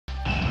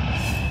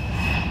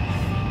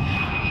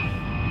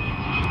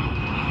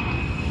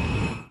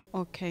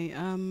Okay,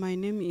 my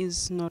name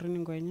is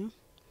Norin Ngwenya.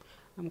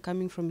 I'm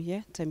coming from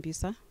here,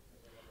 Tembisa.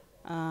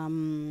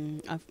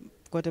 I've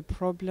got a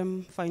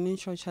problem,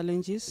 financial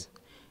challenges,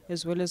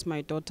 as well as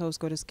my daughter who's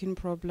got a skin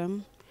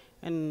problem,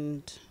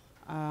 and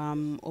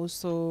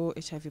also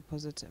HIV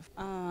positive.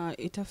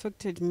 It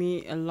affected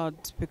me a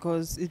lot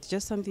because it's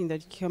just something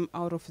that came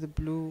out of the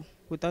blue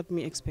without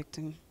me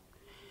expecting.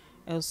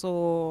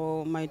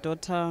 Also, my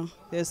daughter,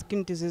 the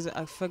skin disease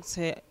affects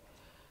her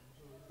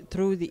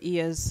through the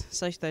ears,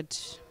 such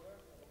that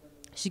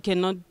she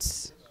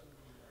cannot,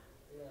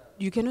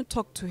 you cannot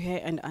talk to her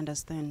and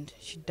understand.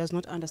 She does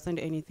not understand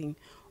anything,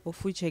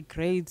 of which her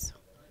grades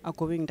are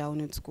going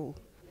down in school.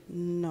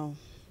 No,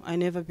 I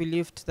never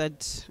believed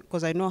that,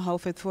 because I know how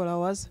faithful I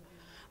was,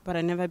 but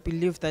I never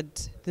believed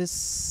that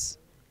this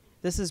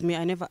is me.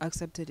 I never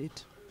accepted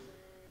it.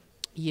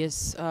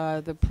 Yes,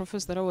 the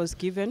prophets that I was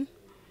given,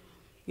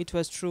 it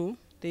was true.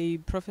 They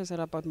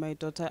prophesied about my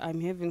daughter. I'm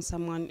having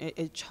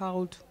a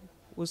child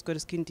who's got a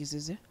skin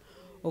disease,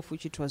 of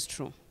which it was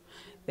true.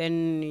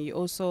 Then he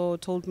also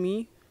told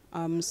me,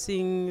 I'm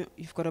seeing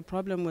you've got a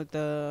problem with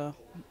in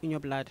your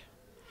blood.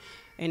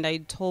 And I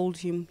told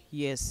him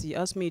yes. He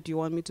asked me, do you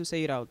want me to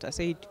say it out? I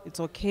said,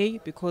 it's okay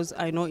because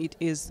I know it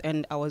is,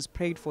 and I was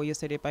prayed for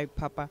yesterday by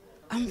Papa.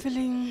 I'm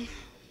feeling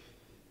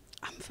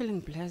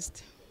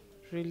blessed,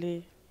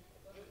 really.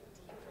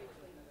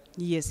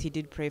 Yes, he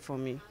did pray for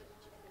me.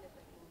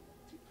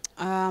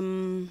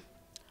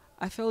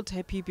 I felt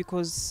happy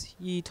because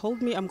he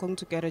told me I'm going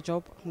to get a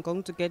job, I'm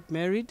going to get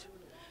married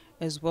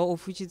as well,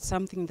 of which is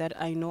something that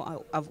I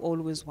know I've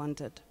always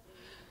wanted.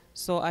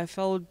 So I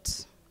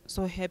felt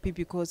so happy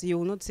because he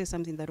will not say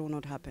something that will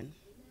not happen.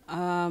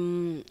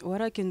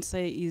 What I can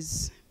say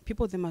is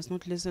people, they must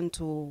not listen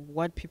to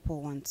what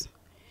people want.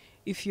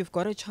 If you've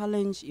got a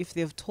challenge, if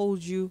they've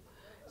told you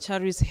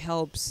Charis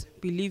helps,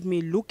 believe me,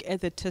 look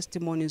at the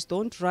testimonies.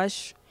 Don't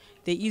rush.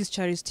 There is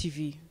Charis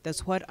TV.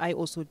 That's what I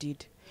also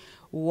did.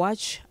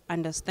 Watch,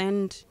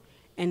 understand,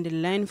 and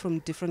learn from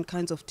different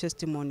kinds of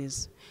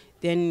testimonies.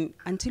 Then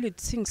until it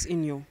sinks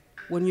in you,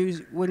 when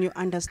you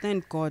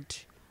understand God,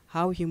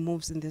 how He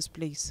moves in this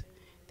place,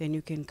 then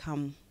you can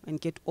come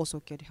and get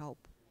help.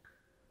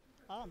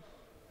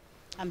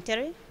 I'm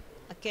Terry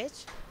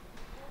Akech,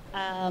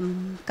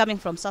 coming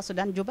from South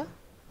Sudan, Juba.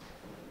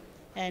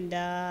 And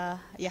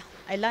yeah,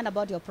 I learned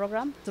about your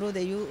program through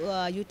the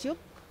YouTube.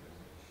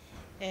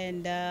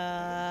 And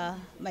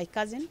my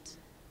cousin,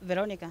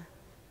 Veronica,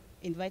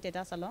 invited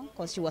us along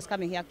because she was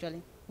coming here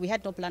actually. We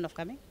had no plan of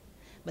coming,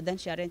 but then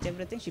she arranged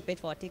everything. She paid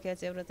for our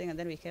tickets, everything, and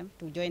then we came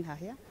to join her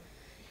here.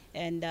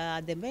 And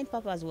the main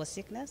purpose was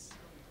sickness.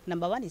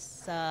 Number one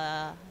is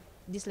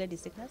this lady's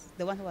sickness,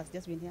 the one who has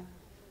just been here.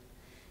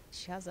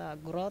 She has a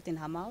growth in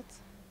her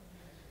mouth.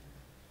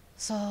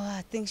 So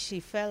I think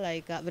she felt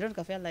like,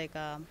 Veronica felt like,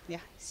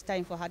 yeah, it's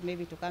time for her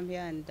maybe to come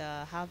here and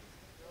have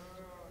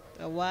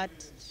a word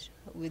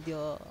with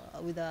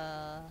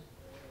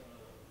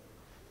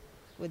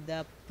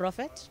the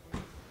prophet,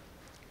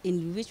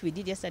 in which we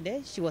did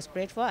yesterday. She was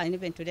prayed for, and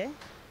even today.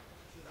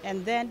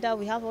 And then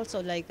we have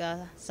also like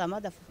some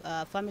other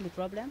family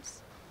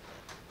problems.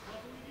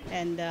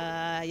 And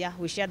yeah,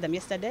 we shared them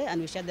yesterday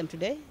and we shared them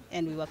today,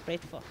 and we were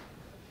prayed for.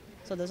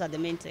 So those are the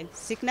main things: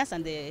 sickness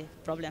and the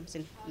problems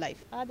in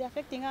life. They're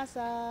affecting us.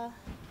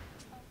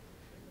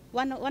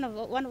 One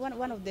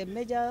of the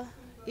major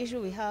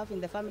issue we have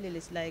in the family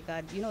is like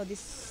you know,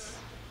 this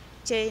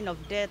chain of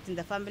death in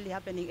the family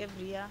happening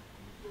every year,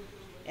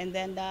 and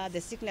then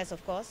the sickness,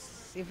 of course.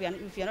 If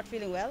you're not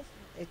feeling well,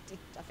 it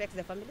affects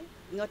the family,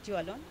 not you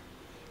alone.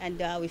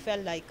 And we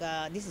felt like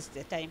this is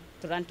the time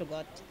to run to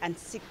God and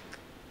seek,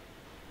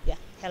 yeah,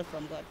 help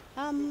from God.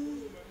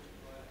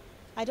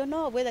 I don't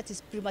know whether it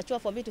is premature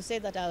for me to say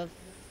that I've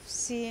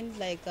seen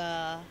like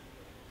there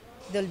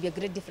will be a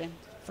great difference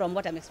from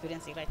what I'm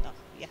experiencing right now.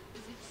 Yeah.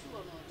 Is it true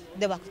or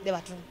not? They were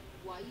true.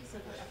 Why you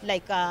said that?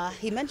 Like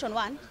he mentioned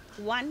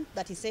one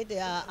that he said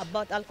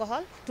about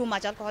alcohol, too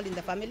much alcohol in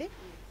the family,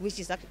 which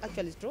is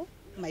actually true.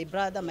 My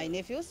brother, my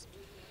nephews.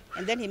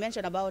 And then he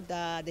mentioned about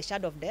the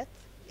shadow of death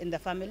in the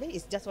family.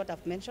 It's just what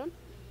I've mentioned.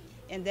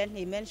 And then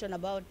he mentioned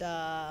about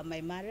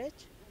my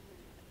marriage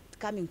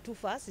coming too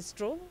fast. It's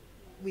true.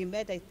 We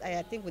met,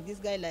 I think, with this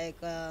guy like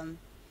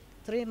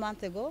 3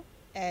 months ago,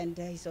 and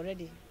he's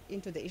already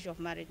into the issue of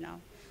marriage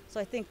now. So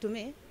I think, to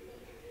me,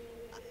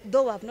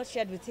 though I have not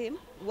shared with him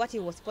what he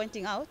was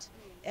pointing out,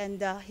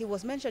 and he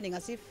was mentioning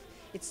as if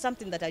it's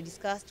something that I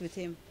discussed with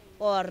him,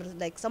 or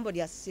like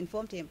somebody has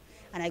informed him,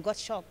 and I got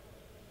shocked.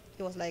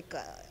 He was like,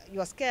 you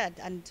were scared,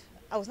 and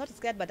I was not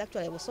scared, but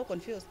actually I was so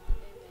confused.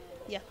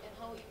 Yeah. And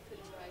how are you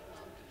feeling right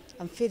now?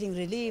 I'm feeling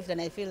relieved,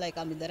 and I feel like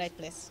I'm in the right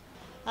place.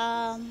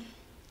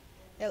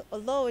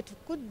 Although it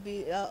could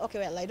be, okay,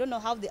 well, I don't know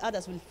how the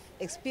others will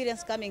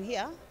experience coming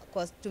here,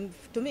 because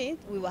to me,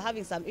 we were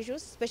having some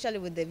issues, especially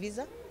with the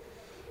visa.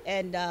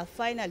 And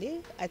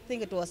finally, I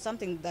think it was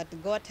something that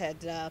God had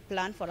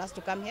planned for us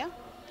to come here.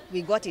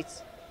 We got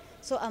it.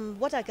 So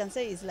what I can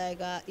say is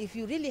like, if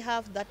you really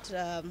have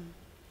that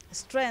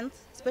strength,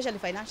 especially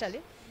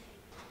financially,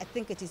 I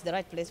think it is the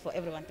right place for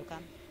everyone to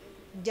come.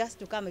 just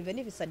to come, even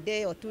if it's a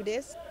day or 2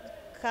 days,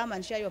 come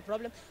and share your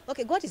problem.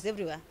 Okay, God is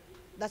everywhere.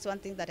 That's one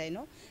thing that I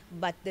know.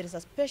 But there is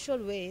a special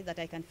way that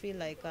I can feel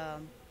like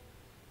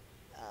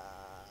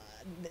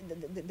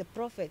the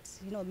prophet,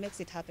 makes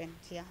it happen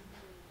here.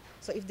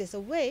 So if there's a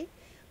way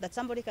that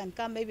somebody can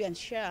come maybe and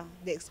share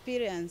the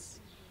experience,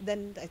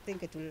 then I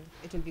think it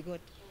will be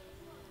good.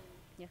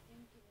 Yeah.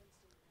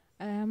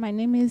 My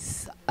name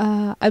is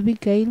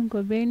Abigail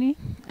Ngobeni.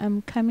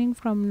 I'm coming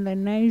from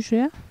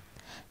Nigeria,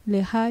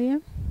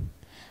 Lehaya.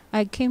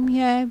 I came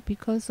here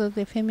because of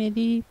the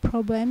family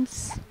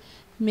problems,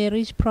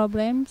 marriage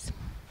problems.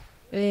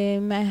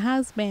 My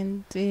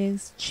husband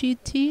is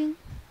cheating.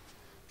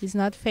 He's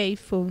not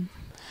faithful.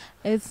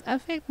 It's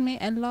affected me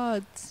a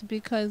lot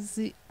because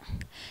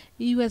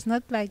he was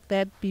not like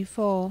that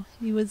before.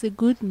 He was a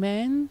good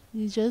man.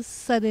 He just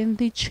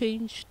suddenly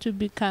changed to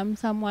become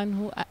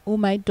someone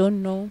whom I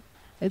don't know.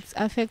 It's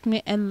affected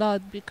me a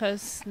lot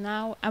because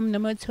now I'm no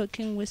more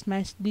talking with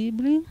my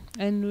sibling,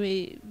 and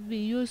we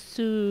used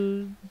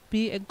to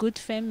be a good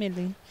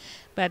family,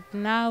 but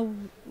now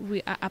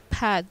we are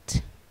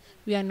apart.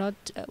 We are not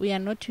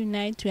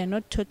united. We are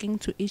not talking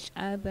to each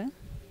other.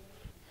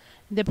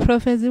 The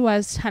prophecy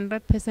was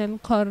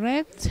 100%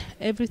 correct.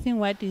 Everything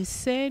what he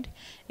said,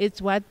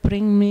 it's what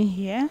bring me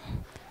here.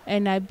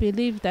 And I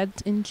believe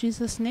that in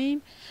Jesus'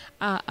 name,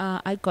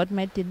 I got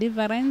my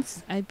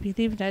deliverance. I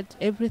believe that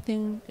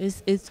everything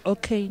is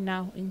okay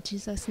now in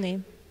Jesus'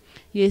 name.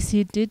 Yes,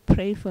 he did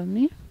pray for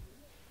me.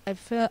 I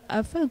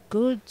felt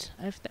good.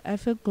 I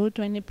felt good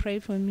when he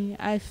prayed for me.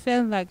 I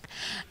felt like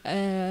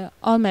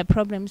all my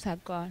problems are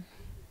gone.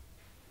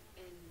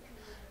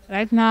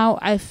 Right now,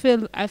 I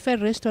feel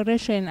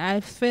restoration. I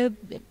feel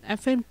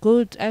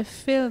good. I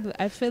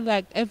feel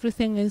like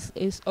everything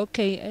is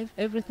okay.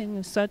 Everything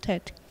is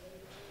sorted.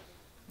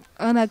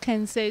 All I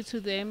can say to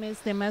them is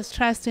they must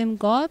trust in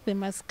God. They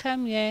must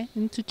come here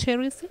into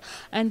charity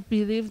and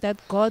believe that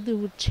God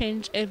will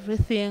change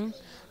everything.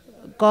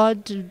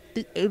 God,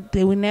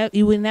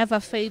 he will never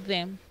fail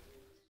them.